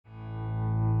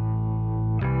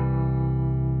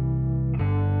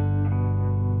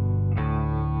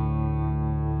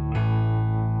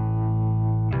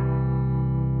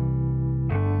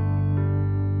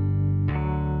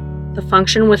the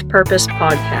Function with Purpose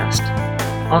podcast.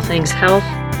 All things health,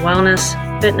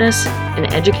 wellness, fitness,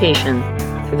 and education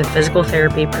through the physical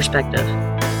therapy perspective.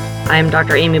 I am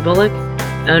Dr. Amy Bullock,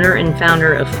 owner and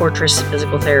founder of Fortress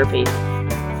Physical Therapy.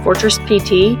 Fortress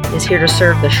PT is here to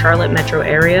serve the Charlotte metro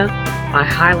area by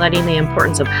highlighting the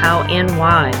importance of how and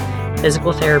why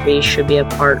physical therapy should be a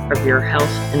part of your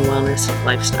health and wellness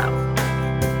lifestyle.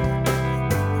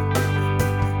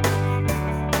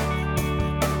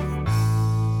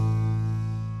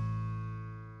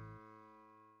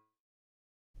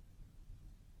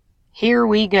 Here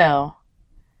we go.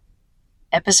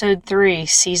 Episode 3,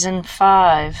 Season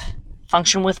 5,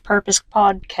 Function with Purpose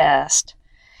podcast.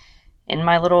 In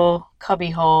my little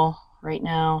cubbyhole right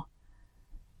now.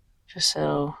 Just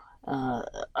so, a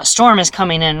storm is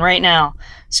coming in right now.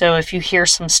 So if you hear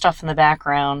some stuff in the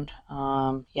background,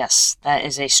 yes, that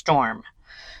is a storm.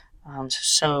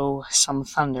 So some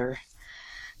thunder.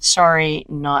 Sorry,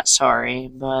 not sorry,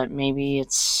 but maybe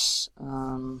it's,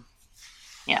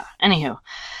 anywho.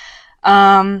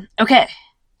 Okay,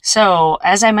 so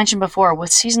as I mentioned before,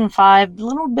 with Season 5, a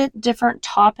little bit different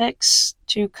topics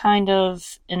to kind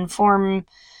of inform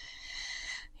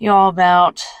y'all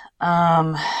about,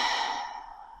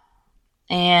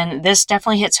 and this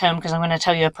definitely hits home because I'm going to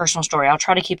tell you a personal story. I'll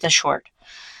try to keep this short.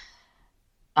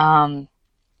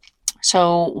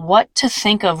 So what to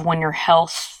think of when your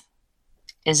health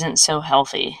isn't so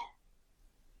healthy,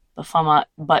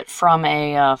 but from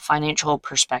a financial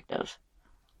perspective.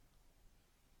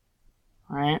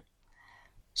 All right.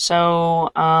 So,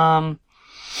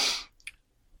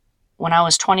 when I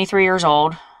was 23 years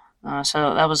old,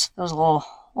 so that was a little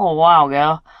while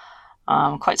ago,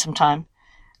 quite some time,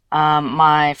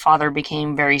 my father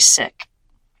became very sick.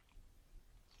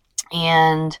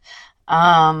 And,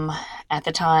 at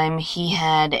the time, he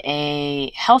had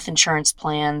a health insurance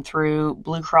plan through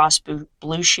Blue Cross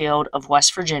Blue Shield of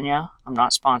West Virginia. I'm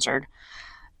not sponsored.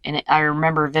 And I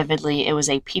remember vividly, it was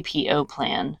a PPO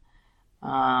plan.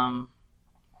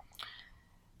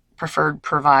 Preferred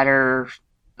provider,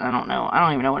 I don't know. I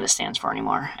don't even know what it stands for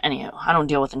anymore. Anyhow, I don't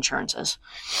deal with insurances.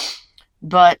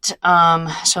 But,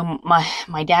 so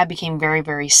my dad became very,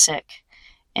 very sick.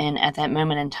 And at that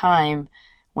moment in time,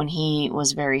 when he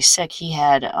was very sick, he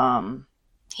had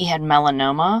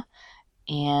melanoma,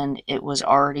 and it was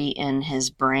already in his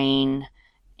brain,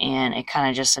 and it kind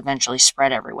of just eventually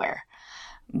spread everywhere.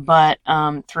 But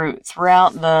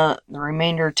throughout the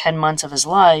remainder 10 months of his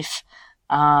life,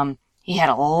 he had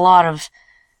a lot of,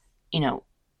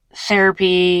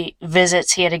 therapy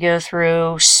visits he had to go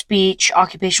through, speech,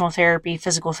 occupational therapy,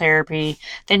 physical therapy.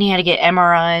 Then he had to get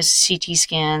MRIs, CT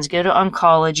scans, go to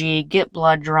oncology, get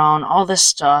blood drawn, all this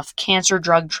stuff, cancer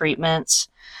drug treatments,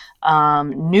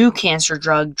 new cancer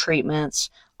drug treatments,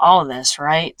 all of this,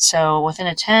 right? So within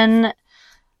a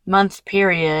 10-month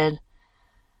period,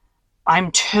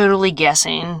 I'm totally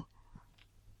guessing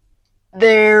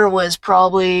there was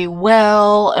probably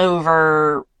well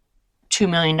over $2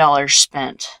 million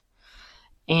spent.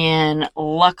 And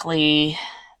luckily,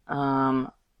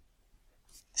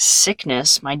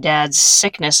 sickness, my dad's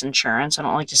sickness insurance, I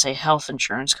don't like to say health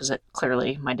insurance because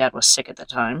clearly my dad was sick at the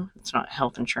time. It's not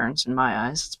health insurance in my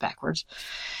eyes, it's backwards.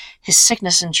 His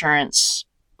sickness insurance,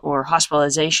 or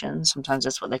hospitalization, sometimes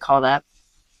that's what they call that,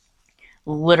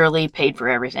 literally paid for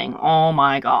everything. Oh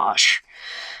my gosh.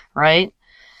 Right?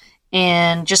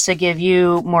 And just to give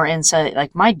you more insight,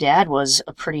 like my dad was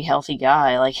a pretty healthy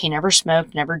guy. Like he never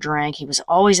smoked, never drank. He was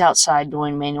always outside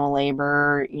doing manual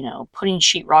labor, putting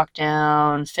sheetrock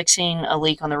down, fixing a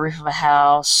leak on the roof of a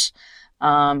house.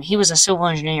 He was a civil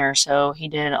engineer, so he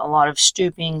did a lot of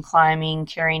stooping, climbing,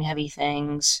 carrying heavy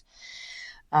things.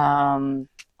 A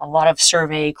lot of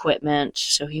survey equipment,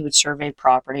 so he would survey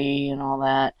property and all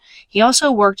that. He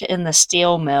also worked in the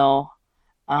steel mill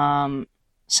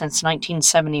since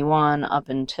 1971 up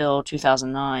until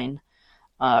 2009,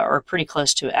 or pretty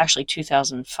close to it, actually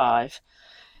 2005.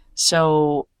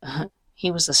 So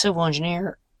he was a civil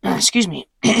engineer, excuse me,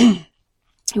 he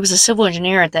was a civil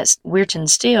engineer at that Weirton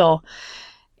Steel,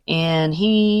 and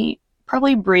he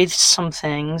probably breathed some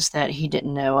things that he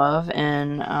didn't know of,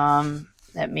 and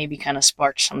that maybe kind of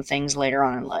sparked some things later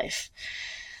on in life.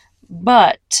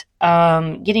 But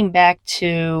getting back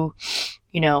to,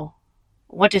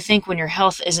 what to think when your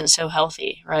health isn't so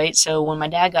healthy, right? So when my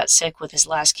dad got sick with his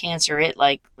last cancer, it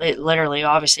literally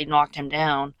obviously knocked him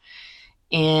down.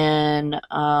 And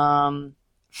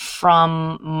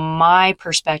from my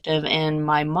perspective and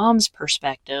my mom's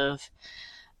perspective,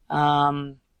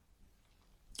 we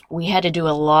had to do a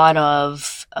lot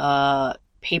of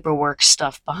paperwork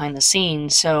stuff behind the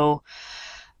scenes. So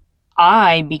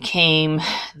I became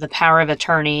the power of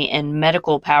attorney and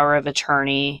medical power of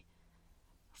attorney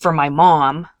for my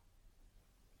mom.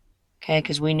 Okay,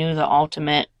 because we knew the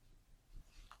ultimate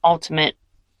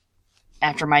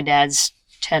after my dad's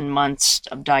 10 months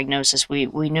of diagnosis, we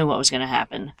knew what was going to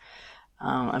happen.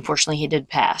 Unfortunately, he did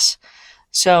pass.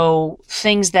 So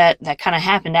things that kind of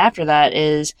happened after that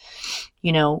is,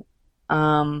 you know,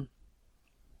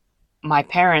 my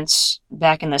parents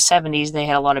back in the 70s, they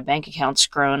had a lot of bank accounts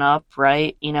growing up,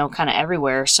 right? Kind of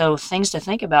everywhere. So things to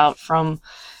think about from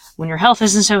when your health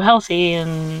isn't so healthy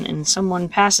and someone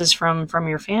passes from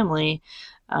your family.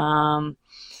 You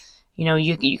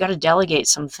got to delegate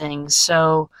some things.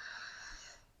 So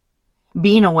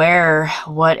being aware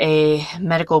what a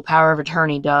medical power of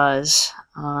attorney does,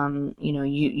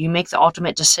 you make the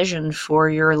ultimate decision for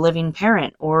your living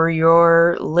parent or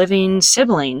your living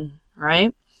sibling,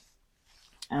 right?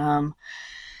 And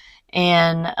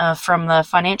from the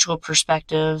financial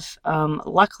perspective,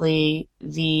 luckily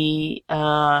the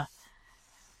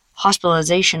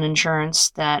hospitalization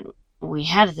insurance that we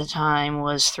had at the time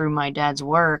was through my dad's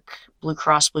work, Blue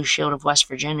Cross Blue Shield of West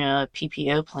Virginia,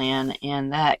 PPO plan,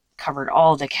 and that covered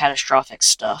all the catastrophic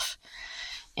stuff.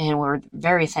 And we're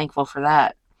very thankful for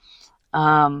that.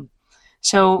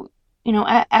 So,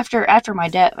 after my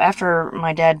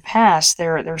dad passed,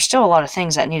 there were still a lot of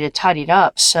things that needed tidied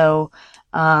up. So,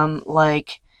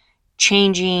 like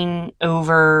changing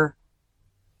over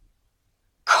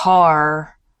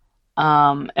car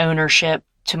ownership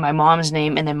to my mom's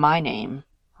name and then my name,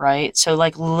 right? So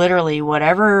like literally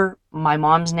whatever my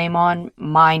mom's name on,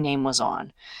 my name was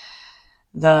on.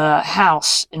 The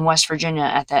house in West Virginia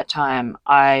at that time,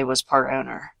 I was part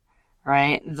owner,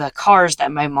 right? The cars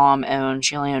that my mom owned,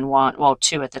 she only owned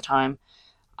two at the time.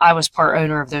 I was part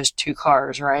owner of those two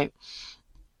cars, right?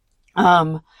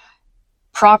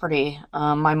 Property.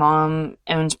 My mom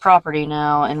owns property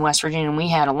now in West Virginia, and we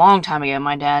had a long time ago.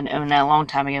 My dad owned that a long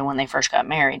time ago when they first got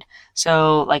married.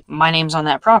 So, like, my name's on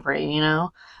that property,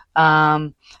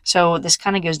 So this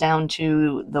kind of goes down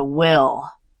to the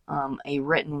will, a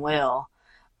written will.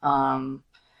 And,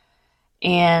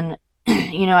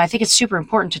 I think it's super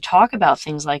important to talk about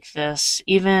things like this,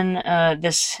 even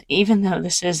though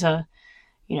this is a,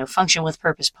 function with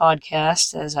purpose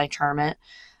podcast, as I term it.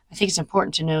 I think it's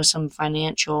important to know some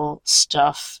financial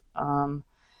stuff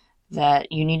that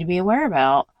you need to be aware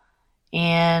about.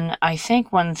 And I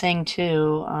think one thing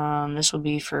too, this will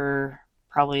be for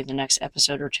probably the next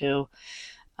episode or two,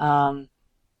 I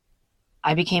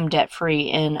became debt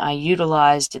free and I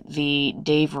utilized the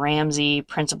Dave Ramsey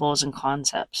principles and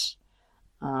concepts.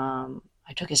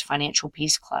 I took his financial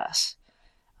peace class.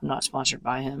 I'm not sponsored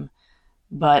by him,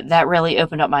 but that really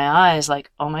opened up my eyes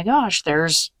like, oh my gosh,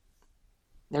 there's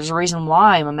a reason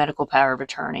why I'm a medical power of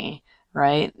attorney,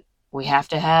 right? We have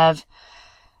to have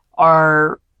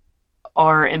our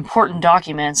important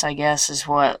documents, I guess, is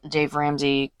what Dave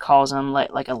Ramsey calls them,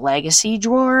 like a legacy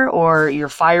drawer or your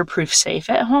fireproof safe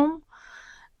at home.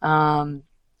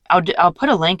 I'll put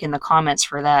a link in the comments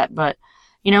for that, but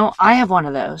I have one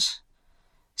of those.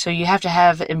 So you have to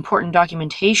have important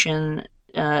documentation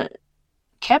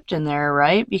kept in there,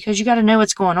 right? Because you got to know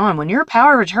what's going on. When you're a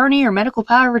power of attorney or medical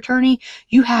power of attorney,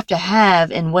 you have to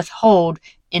have and withhold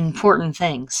important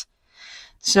things.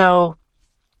 So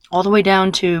all the way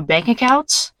down to bank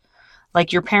accounts,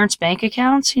 like your parents' bank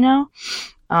accounts,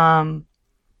 how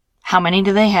many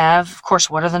do they have? Of course,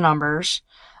 what are the numbers?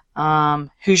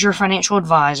 Who's your financial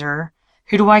advisor?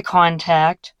 Who do I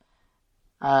contact?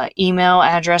 Email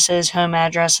addresses, home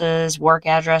addresses, work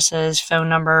addresses, phone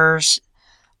numbers,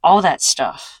 all that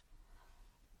stuff,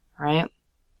 right?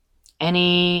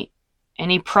 Any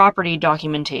property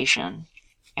documentation,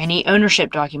 any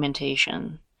ownership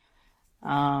documentation,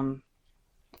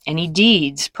 any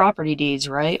deeds, property deeds,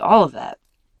 right? All of that.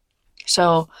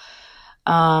 So,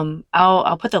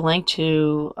 I'll put the link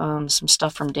to some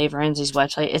stuff from Dave Ramsey's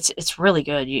website. It's really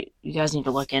good. You guys need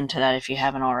to look into that if you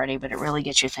haven't already, but it really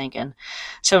gets you thinking.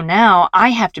 So now I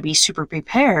have to be super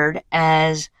prepared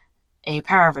as a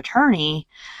power of attorney,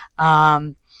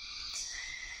 when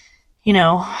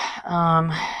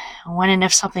and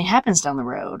if something happens down the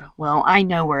road. Well, I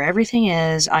know where everything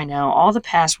is. I know all the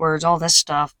passwords, all this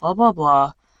stuff, blah, blah,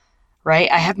 blah, right?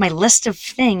 I have my list of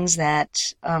things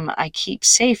that I keep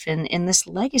safe in this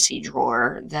legacy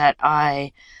drawer that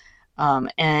I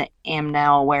am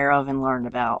now aware of and learned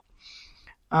about.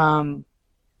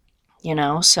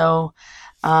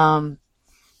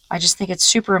 I just think it's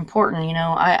super important.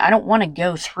 I don't want to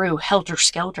go through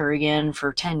helter-skelter again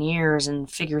for 10 years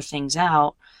and figure things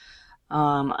out.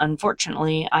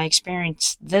 Unfortunately, I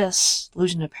experienced this,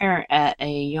 losing a parent, at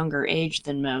a younger age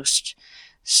than most.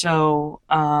 So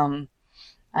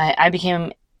I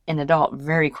became an adult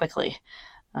very quickly.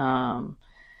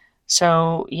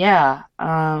 So yeah,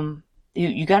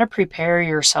 you got to prepare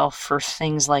yourself for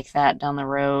things like that down the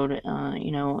road.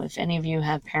 If any of you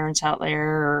have parents out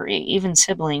there or even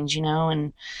siblings,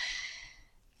 and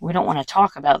we don't want to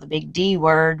talk about the big D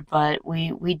word, but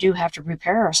we do have to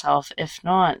prepare ourselves. If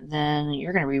not, then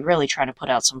you're going to be really trying to put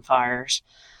out some fires.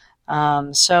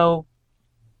 So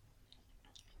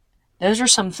those are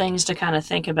some things to kind of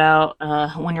think about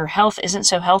when your health isn't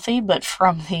so healthy, but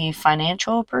from the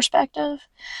financial perspective.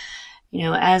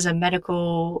 As a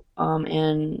medical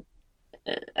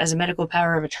as a medical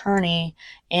power of attorney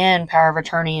and power of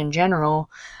attorney in general,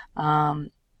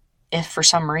 if for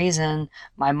some reason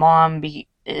my mom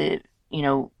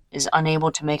is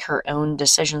unable to make her own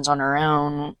decisions on her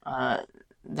own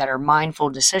that are mindful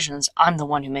decisions, I'm the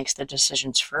one who makes the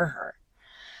decisions for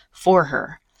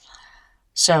her.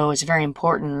 So it's very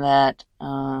important that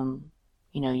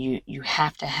you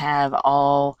have to have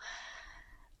all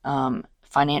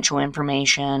financial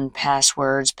information,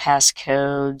 passwords,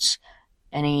 passcodes,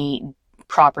 any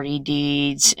property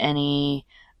deeds, any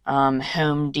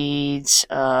home deeds,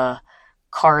 car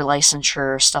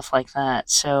licensure, stuff like that.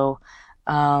 So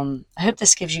I hope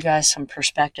this gives you guys some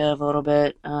perspective, a little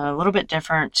bit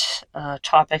different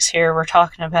topics here we're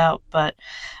talking about, but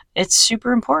it's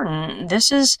super important.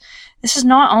 This is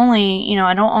not only,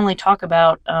 I don't only talk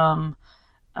about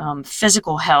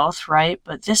physical health, right?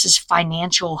 But this is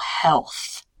financial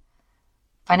health.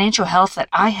 Financial health that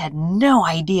I had no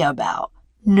idea about.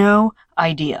 No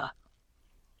idea.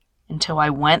 Until I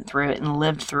went through it and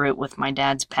lived through it with my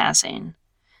dad's passing.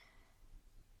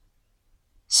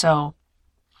 So,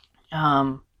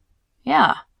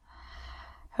 yeah.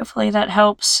 Hopefully that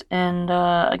helps. And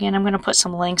again, I'm going to put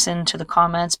some links into the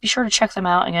comments. Be sure to check them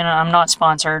out. Again, I'm not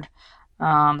sponsored.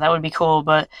 That would be cool.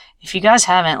 But if you guys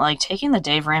haven't, taking the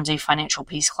Dave Ramsey Financial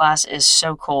Peace class is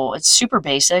so cool. It's super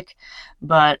basic,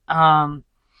 but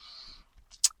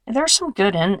there's some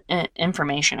good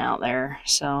information out there.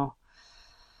 So,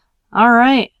 all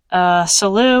right.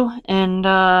 Salute, and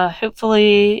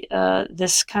hopefully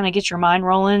this kind of gets your mind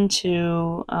rolling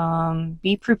to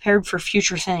be prepared for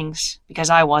future things, because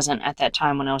I wasn't at that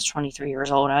time when I was 23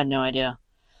 years old. I had no idea.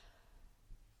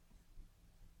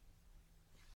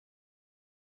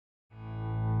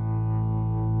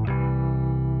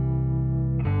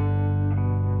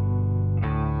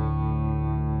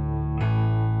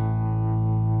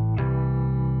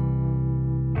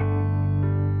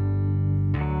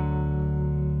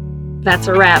 That's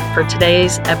a wrap for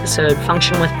today's episode,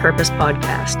 Function with Purpose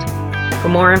podcast. For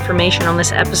more information on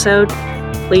this episode,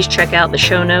 please check out the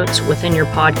show notes within your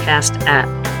podcast app.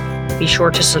 Be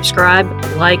sure to subscribe,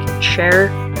 like,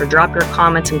 share, or drop your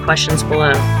comments and questions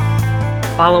below.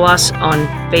 Follow us on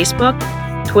Facebook,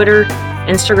 Twitter,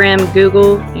 Instagram,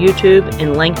 Google, YouTube,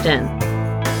 and LinkedIn.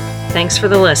 Thanks for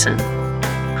the listen.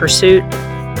 Pursuit,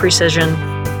 precision,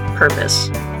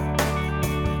 purpose.